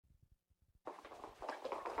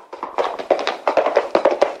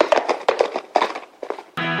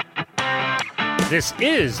This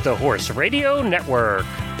is the Horse Radio Network.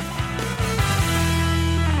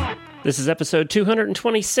 This is episode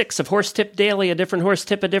 226 of Horse Tip Daily, a different horse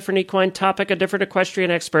tip, a different equine topic, a different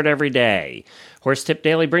equestrian expert every day. Horse Tip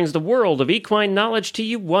Daily brings the world of equine knowledge to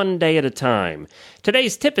you one day at a time.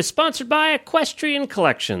 Today's tip is sponsored by Equestrian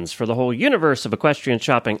Collections for the whole universe of equestrian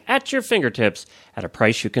shopping at your fingertips at a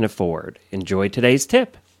price you can afford. Enjoy today's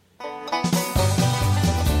tip.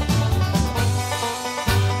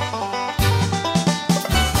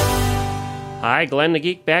 Hi, Glenn the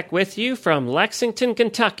Geek back with you from Lexington,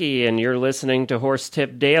 Kentucky, and you're listening to Horse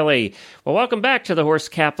Tip Daily. Well, welcome back to the horse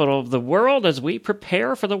capital of the world as we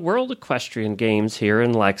prepare for the World Equestrian Games here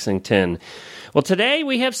in Lexington. Well, today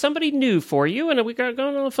we have somebody new for you, and we're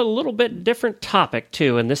going off a little bit different topic,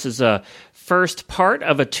 too, and this is a first part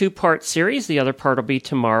of a two-part series. The other part will be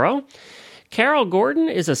tomorrow. Carol Gordon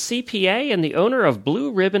is a CPA and the owner of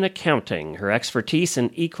Blue Ribbon Accounting. Her expertise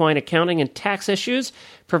in equine accounting and tax issues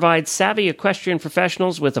provides savvy equestrian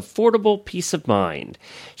professionals with affordable peace of mind.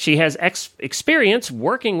 She has experience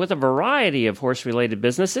working with a variety of horse-related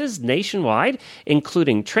businesses nationwide,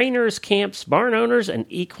 including trainers, camps, barn owners, and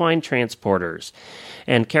equine transporters.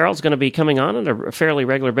 And Carol's going to be coming on a fairly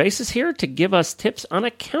regular basis here to give us tips on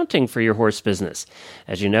accounting for your horse business.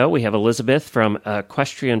 As you know, we have Elizabeth from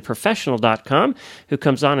equestrianprofessional.com who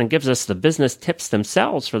comes on and gives us the business tips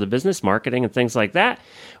themselves for the business marketing and things like that.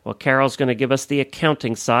 Well, Carol's going to give us the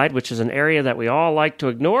accounting side, which is an area that we all like to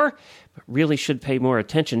ignore, but really should pay more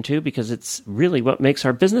attention to because it's really what makes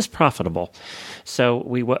our business profitable. So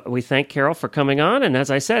we thank Carol for coming on, and as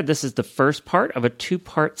I said, this is the first part of a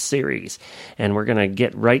two-part series, and we're going to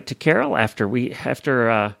get right to Carol after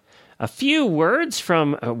a few words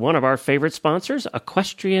from one of our favorite sponsors,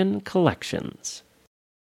 Equestrian Collections.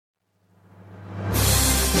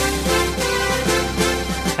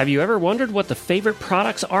 Have you ever wondered what the favorite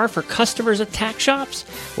products are for customers at tack shops?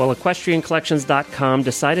 Well, EquestrianCollections.com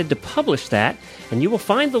decided to publish that, and you will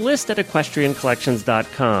find the list at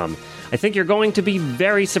EquestrianCollections.com. I think you're going to be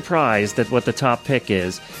very surprised at what the top pick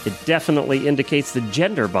is. It definitely indicates the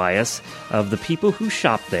gender bias of the people who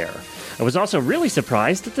shop there. I was also really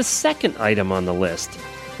surprised at the second item on the list.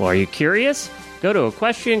 Well, are you curious? Go to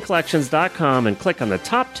EquestrianCollections.com and click on the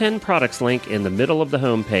top 10 products link in the middle of the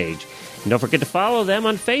homepage. And don't forget to follow them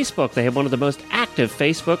on Facebook. They have one of the most active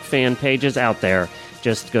Facebook fan pages out there.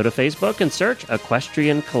 Just go to Facebook and search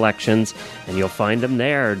Equestrian Collections, and you'll find them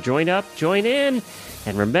there. Join up, join in,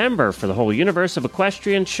 and remember, for the whole universe of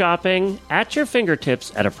equestrian shopping at your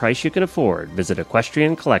fingertips at a price you can afford, visit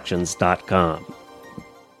EquestrianCollections.com.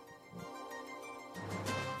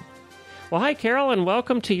 Well, hi, Carol, and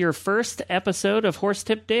welcome to your first episode of Horse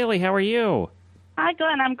Tip Daily. How are you? Hi,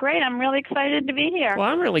 Glenn. I'm great. I'm really excited to be here. Well,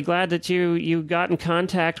 I'm really glad that you got in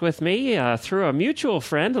contact with me through a mutual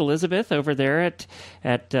friend, Elizabeth, over there at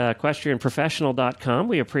equestrianprofessional.com.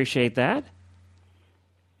 We appreciate that.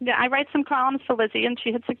 Yeah, I write some columns for Lizzie, and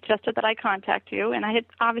she had suggested that I contact you. And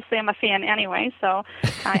obviously I'm a fan anyway, so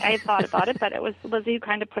I had thought about it, but it was Lizzie who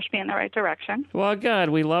kind of pushed me in the right direction. Well, good.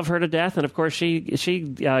 We love her to death, and of course she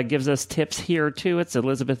gives us tips here too. It's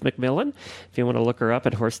Elizabeth McMillan. If you want to look her up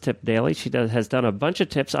at Horse Tip Daily, she has done a bunch of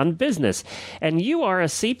tips on business. And you are a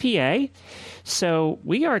CPA. So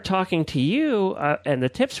we are talking to you, and the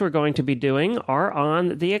tips we're going to be doing are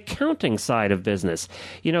on the accounting side of business.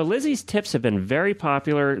 You know, Lizzie's tips have been very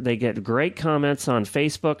popular. They get great comments on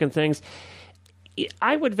Facebook and things.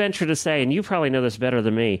 I would venture to say, and you probably know this better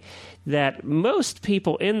than me, that most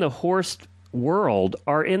people in the horse world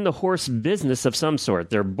are in the horse business of some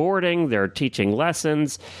sort. They're boarding, they're teaching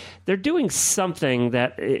lessons, they're doing something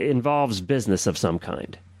that involves business of some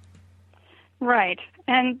kind. Right.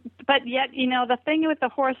 But yet, you know, the thing with the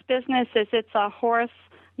horse business is it's a horse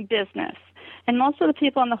business. And most of the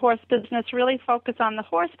people in the horse business really focus on the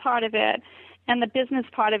horse part of it, and the business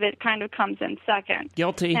part of it kind of comes in second.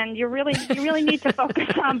 Guilty. And you really need to focus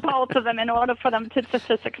on both of them in order for them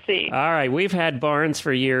to succeed. All right. We've had barns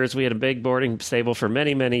for years. We had a big boarding stable for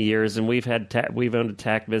many, many years, and we've owned a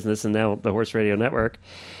tack business and now the Horse Radio Network.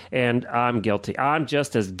 And I'm guilty. I'm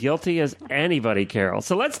just as guilty as anybody, Carol.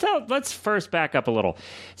 So let's first back up a little.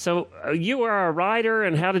 So you are a rider,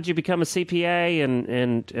 and how did you become a CPA?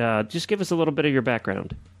 And just give us a little bit of your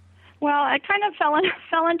background. Well, I kind of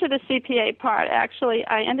fell into the CPA part, actually.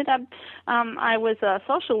 I ended up, I was a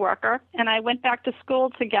social worker, and I went back to school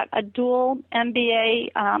to get a dual MBA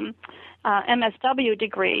MSW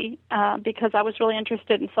degree because I was really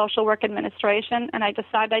interested in social work administration, and I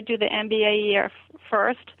decided I'd do the MBA year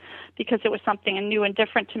first because it was something new and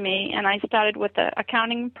different to me, and I started with the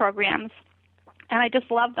accounting programs. and I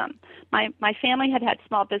just love them. My family had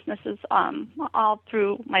small businesses all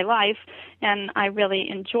through my life, and I really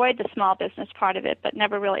enjoyed the small business part of it, but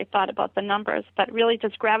never really thought about the numbers, but really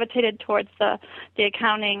just gravitated towards the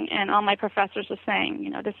accounting, and all my professors were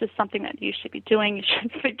saying, this is something that you should be doing. You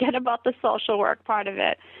should forget about the social work part of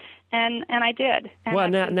it. And I did. And well,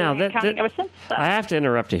 now that ever since, so. I have to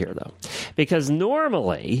interrupt you here, though, because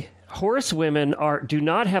normally horsewomen do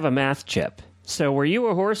not have a math chip. So were you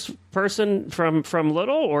a horse person from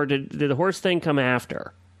little, or did the horse thing come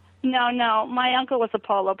after? No. My uncle was a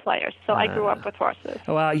polo player, so I grew up with horses.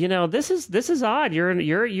 Well, this is odd.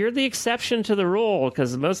 You're the exception to the rule,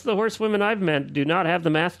 because most of the horsewomen I've met do not have the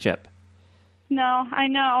math chip. No, I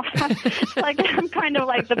know. I'm kind of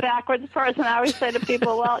like the backwards person. I always say to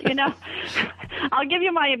people, well, I'll give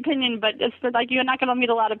you my opinion, but it's like you're not going to meet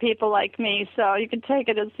a lot of people like me, so you can take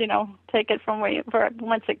it as, take it from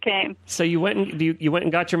whence it came. So you went and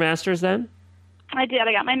got your master's then? I did.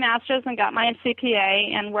 I got my master's and got my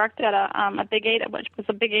CPA and worked at a Big 8, which was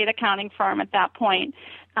a Big 8 accounting firm at that point.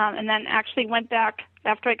 And then actually went back,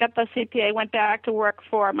 after I got the CPA, went back to work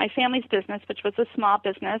for my family's business, which was a small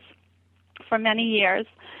business, for many years,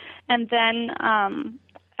 and then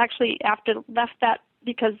actually after left that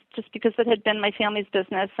because it had been my family's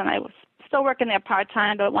business, and I was still working there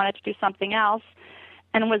part-time, but wanted to do something else,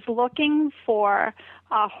 and was looking for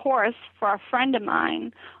a horse for a friend of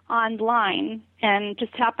mine online, and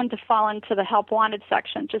just happened to fall into the help wanted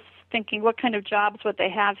section, just thinking what kind of jobs would they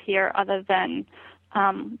have here other than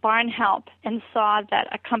barn help, and saw that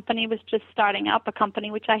a company was just starting up, a company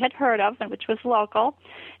which I had heard of and which was local,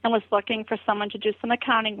 and was looking for someone to do some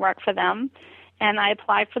accounting work for them. And I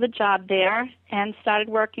applied for the job there and started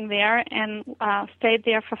working there, and stayed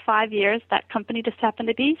there for 5 years. That company just happened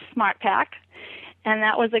to be SmartPack, and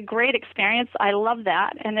that was a great experience. I loved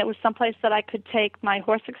that, and it was someplace that I could take my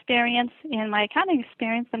horse experience and my accounting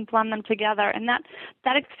experience and blend them together. And that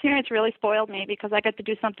experience really spoiled me, because I got to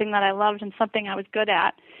do something that I loved and something I was good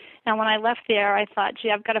at. And when I left there, I thought,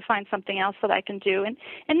 gee, I've got to find something else that I can do. And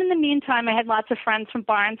in the meantime, I had lots of friends from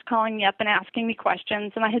Barnes calling me up and asking me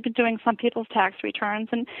questions, and I had been doing some people's tax returns,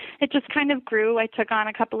 and it just kind of grew. I took on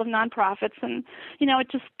a couple of nonprofits, and,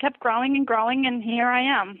 it just kept growing and growing, and here I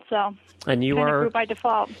am. So and you grew by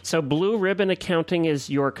default. So Blue Ribbon Accounting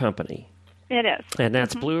is your company. It is. And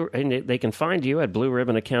that's Blue, and they can find you at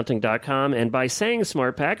blueribbonaccounting.com. And by saying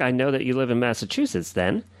SmartPack, I know that you live in Massachusetts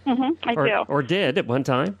then. I do. Or did at one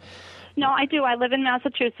time. No, I do. I live in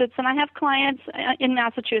Massachusetts, and I have clients in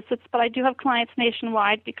Massachusetts, but I do have clients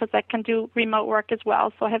nationwide because I can do remote work as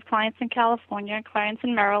well. So I have clients in California, clients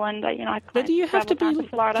in Maryland. I have clients do you have to be,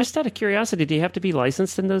 Florida. Just out of curiosity, do you have to be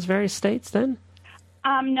licensed in those various states then?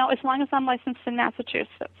 No, as long as I'm licensed in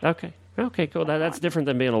Massachusetts. Okay, cool. That's different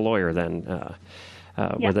than being a lawyer then,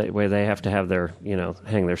 where they have to have their,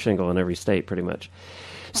 hang their shingle in every state pretty much.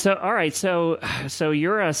 So, all right, so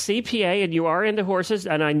you're a CPA and you are into horses,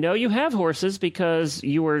 and I know you have horses because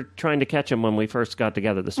you were trying to catch them when we first got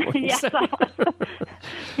together this morning. Yes,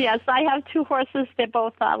 yes, I have 2 horses. They're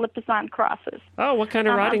both Lipizzan crosses. Oh, what kind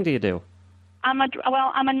of riding do you do? I'm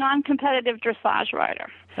a non-competitive dressage rider.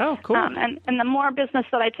 Oh, cool. And the more business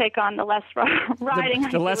that I take on, the less riding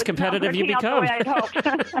the less competitive you become. The way I'd hoped.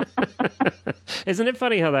 Isn't it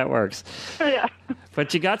funny how that works? Yeah.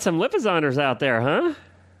 But you got some Lipizzaners out there, huh?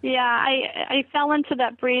 Yeah, I fell into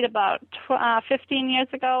that breed about 15 years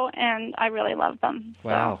ago, and I really love them.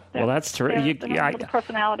 Wow. Well, that's terrific. The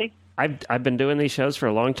personality. I've been doing these shows for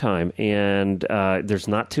a long time, and there's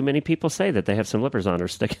not too many people say that they have some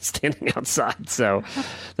Lipizzaners standing outside. So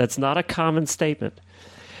that's not a common statement.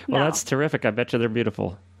 Well, That's terrific. I bet you they're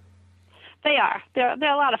beautiful. They are. They're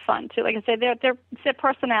a lot of fun too. Like I say, it's their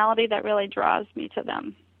personality that really draws me to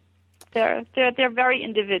them. They're very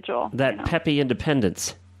individual. That peppy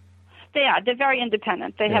independence. They are. They're very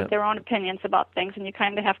independent. They have their own opinions about things, and you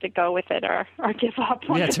kind of have to go with it or give up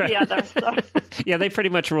one or the other. So. Yeah, they pretty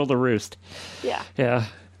much rule the roost. Yeah. Yeah.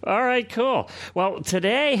 All right, cool. Well,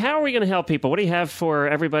 today, how are we going to help people? What do you have for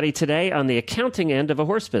everybody today on the accounting end of a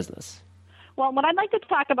horse business? Well, what I'd like to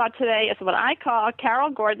talk about today is what I call Carol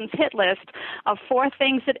Gordon's hit list of 4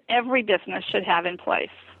 things that every business should have in place.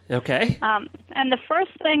 Okay. And the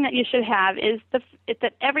first thing that you should have is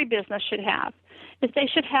that every business should have is they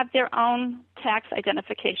should have their own tax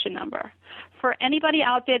identification number. For anybody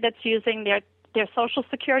out there that's using their Social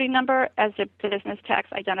Security number as a business tax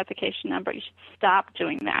identification number, you should stop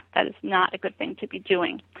doing that. That is not a good thing to be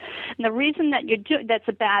doing. And the reason that that's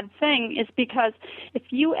a bad thing is because if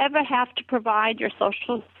you ever have to provide your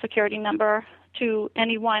Social Security number to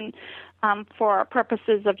anyone for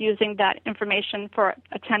purposes of using that information for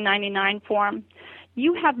a 1099 form,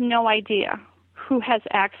 you have no idea who has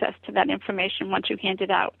access to that information once you hand it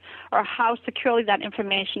out, or how securely that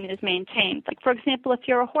information is maintained. Like, for example, if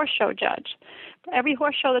you're a horse show judge, every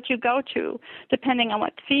horse show that you go to, depending on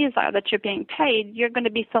what fees are that you're being paid, you're going to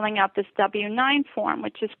be filling out this W-9 form,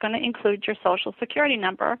 which is going to include your Social Security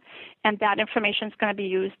number, and that information is going to be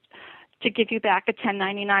used to give you back a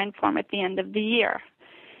 1099 form at the end of the year.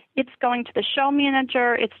 It's going to the show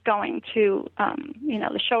manager, it's going to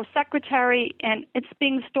the show secretary, and it's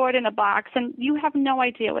being stored in a box, and you have no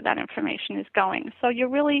idea where that information is going. So you're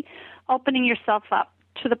really opening yourself up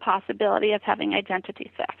to the possibility of having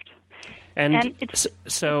identity theft. And it's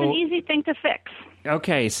an easy thing to fix.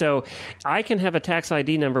 Okay, so I can have a tax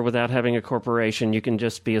ID number without having a corporation. You can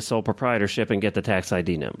just be a sole proprietorship and get the tax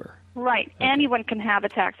ID number. Right. Okay. Anyone can have a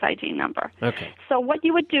tax ID number. Okay. So what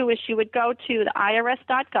you would do is you would go to the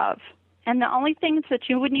IRS.gov, and the only things that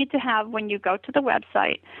you would need to have when you go to the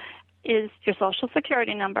website is your Social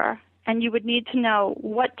Security number, and you would need to know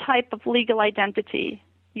what type of legal identity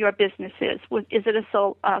your business is. Is it a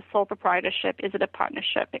sole proprietorship? Is it a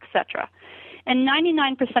partnership, etc.? And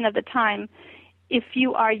 99% of the time, if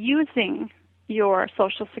you are using your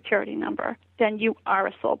Social Security number, then you are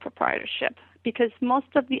a sole proprietorship, because most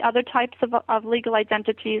of the other types of legal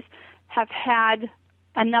identities have had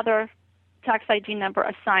another tax ID number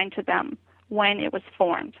assigned to them when it was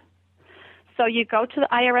formed. So you go to the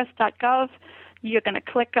IRS.gov, you're going to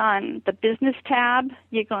click on the business tab,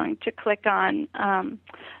 you're going to click on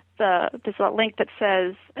there's a link that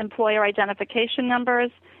says employer identification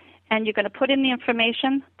numbers, and you're going to put in the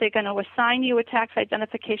information. They're going to assign you a tax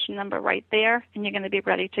identification number right there, and you're going to be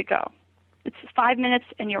ready to go. It's 5 minutes,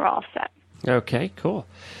 and you're all set. Okay, cool.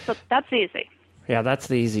 So that's easy. Yeah, that's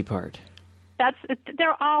the easy part.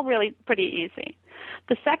 They're all really pretty easy.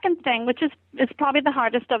 The second thing, which is probably the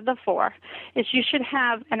hardest of the four, is you should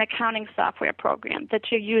have an accounting software program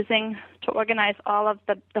that you're using to organize all of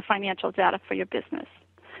the financial data for your business.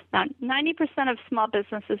 Now, 90% of small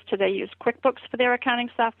businesses today use QuickBooks for their accounting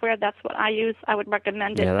software. That's what I use. I would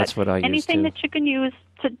recommend it. Yeah, that's what I use, anything that you can use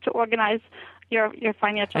to organize your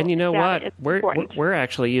financial data. And you know what? Important. We're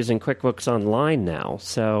actually using QuickBooks Online now.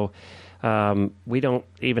 So we don't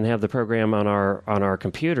even have the program on our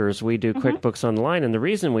computers. We do QuickBooks Online, and the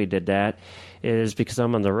reason we did that is because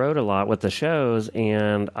I'm on the road a lot with the shows,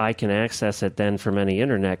 and I can access it then from any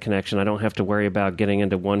internet connection. I don't have to worry about getting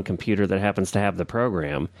into one computer that happens to have the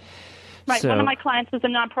program. Right. So, one of my clients is a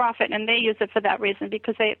nonprofit, and they use it for that reason,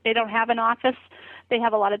 because they don't have an office. They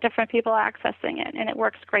have a lot of different people accessing it, and it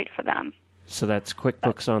works great for them. So that's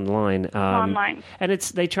QuickBooks Online. Online. And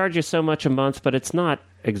they charge you so much a month, but it's not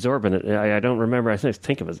exorbitant. I don't remember. I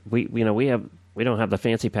think it was we don't have the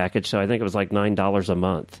fancy package, so I think it was like $9 a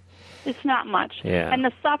month. It's not much. Yeah. And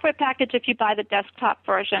the software package, if you buy the desktop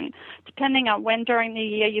version, depending on when during the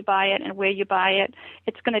year you buy it and where you buy it,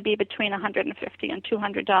 it's going to be between $150 and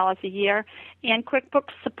 $200 a year. And QuickBooks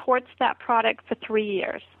supports that product for 3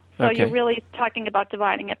 years. So Okay. You're really talking about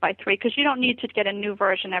dividing it by 3, because you don't need to get a new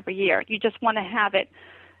version every year. You just want to have it,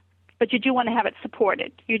 but you do want to have it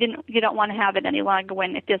supported. You don't want to have it any longer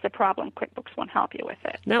when, if there's a problem, QuickBooks won't help you with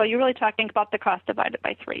it. Now, so you're really talking about the cost divided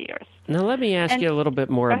by 3 years. Now let me ask you a little bit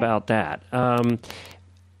more about that.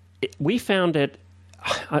 We found it,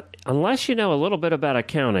 unless you know a little bit about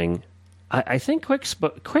accounting, I think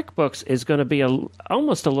QuickBooks is going to be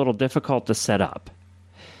almost a little difficult to set up.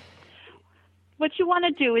 What you want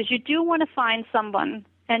to do is you do want to find someone,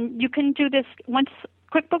 and you can do this once.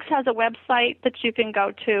 QuickBooks has a website that you can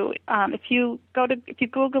go to. If you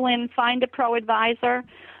Google in Find a Pro Advisor,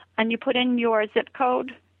 and you put in your zip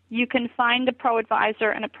code, you can find a pro advisor,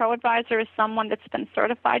 and a pro advisor is someone that's been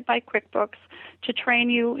certified by QuickBooks to train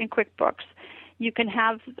you in QuickBooks. You can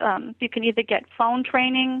you can either get phone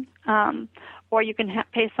training, or you can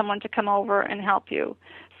pay someone to come over and help you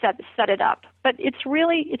set it up. But it's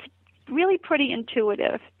really pretty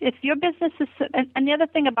intuitive. If your business is, and the other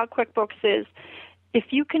thing about QuickBooks is, if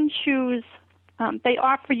you can choose, they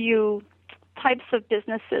offer you types of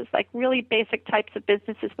businesses, like really basic types of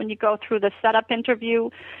businesses when you go through the setup interview,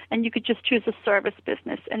 and you could just choose a service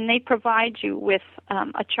business, and they provide you with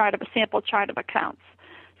a sample chart of accounts.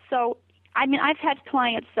 So, I mean, I've had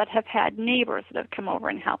clients that have had neighbors that have come over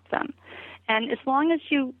and helped them. And as long as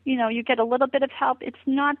you get a little bit of help, it's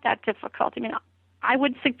not that difficult. I mean, I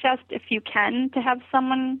would suggest, if you can, to have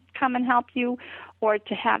someone come and help you, or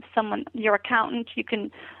to have your accountant. You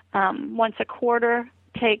can, once a quarter,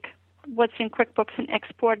 take what's in QuickBooks and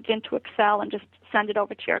export it into Excel and just send it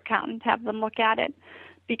over to your accountant, have them look at it.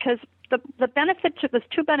 Because there's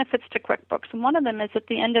two benefits to QuickBooks, and one of them is at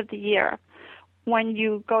the end of the year, when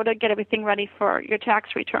you go to get everything ready for your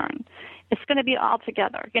tax return. It's going to be all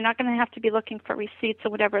together. You're not going to have to be looking for receipts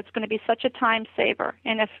or whatever. It's going to be such a time saver.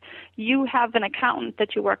 And if you have an accountant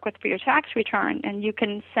that you work with for your tax return and you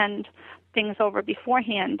can send things over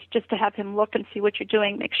beforehand just to have him look and see what you're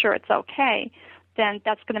doing, make sure it's okay, then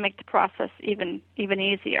that's going to make the process even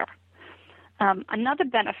easier. Another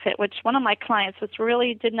benefit, which one of my clients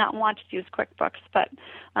really did not want to use QuickBooks, but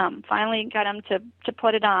finally got him to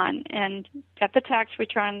put it on and get the tax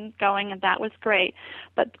return going, and that was great.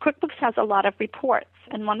 But QuickBooks has a lot of reports,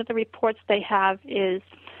 and one of the reports they have is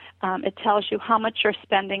it tells you how much you're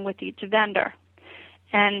spending with each vendor.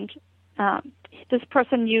 And this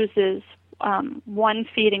person uses one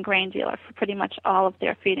feed and grain dealer for pretty much all of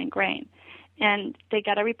their feed and grain. And they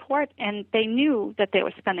got a report, and they knew that they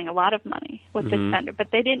were spending a lot of money with this vendor,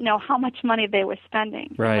 but they didn't know how much money they were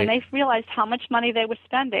spending. Right. When they realized how much money they were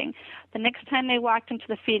spending, the next time they walked into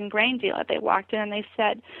the feed and grain dealer, they walked in and they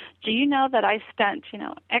said, "Do you know that I spent,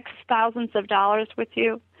 X thousands of dollars with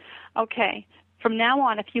you? Okay, from now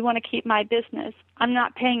on, if you want to keep my business, I'm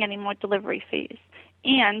not paying any more delivery fees.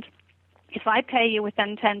 And if I pay you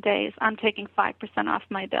within 10 days, I'm taking 5% off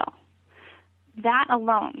my bill." That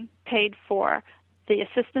alone paid for the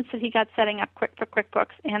assistance that he got setting up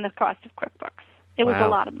QuickBooks and the cost of QuickBooks. It was a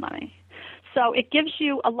lot of money. So it gives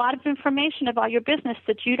you a lot of information about your business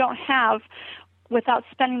that you don't have without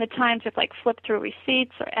spending the time to flip through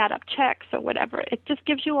receipts or add up checks or whatever. It just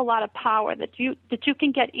gives you a lot of power that you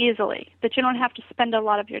can get easily, that you don't have to spend a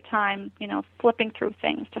lot of your time, flipping through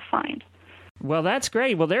things to find. Well, that's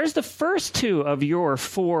great. Well, there's the first two of your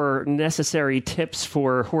 4 necessary tips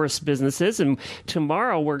for horse businesses. And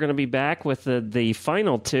tomorrow we're going to be back with the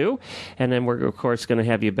final 2. And then we're, of course, going to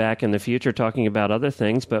have you back in the future talking about other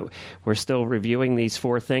things. But we're still reviewing these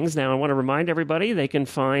 4 things. Now, I want to remind everybody they can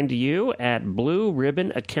find you at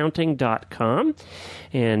blueribbonaccounting.com.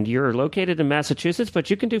 And you're located in Massachusetts,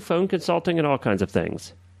 but you can do phone consulting and all kinds of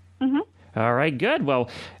things. Mm-hmm. All right, good. Well,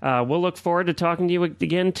 we'll look forward to talking to you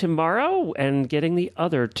again tomorrow and getting the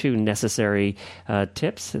other 2 necessary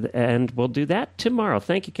tips, and we'll do that tomorrow.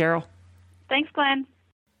 Thank you, Carol. Thanks, Glenn.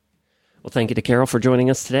 Well, thank you to Carol for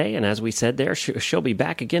joining us today. And as we said there, she'll be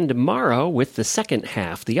back again tomorrow with the second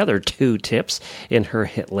half, the other 2 tips in her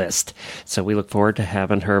hit list. So we look forward to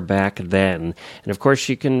having her back then. And of course,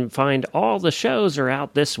 you can find all the shows are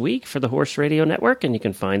out this week for the Horse Radio Network, and you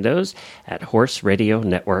can find those at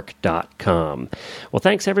horseradionetwork.com. Well,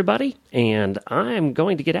 thanks, everybody. And I'm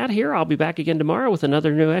going to get out of here. I'll be back again tomorrow with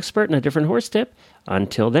another new expert and a different horse tip.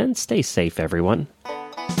 Until then, stay safe, everyone.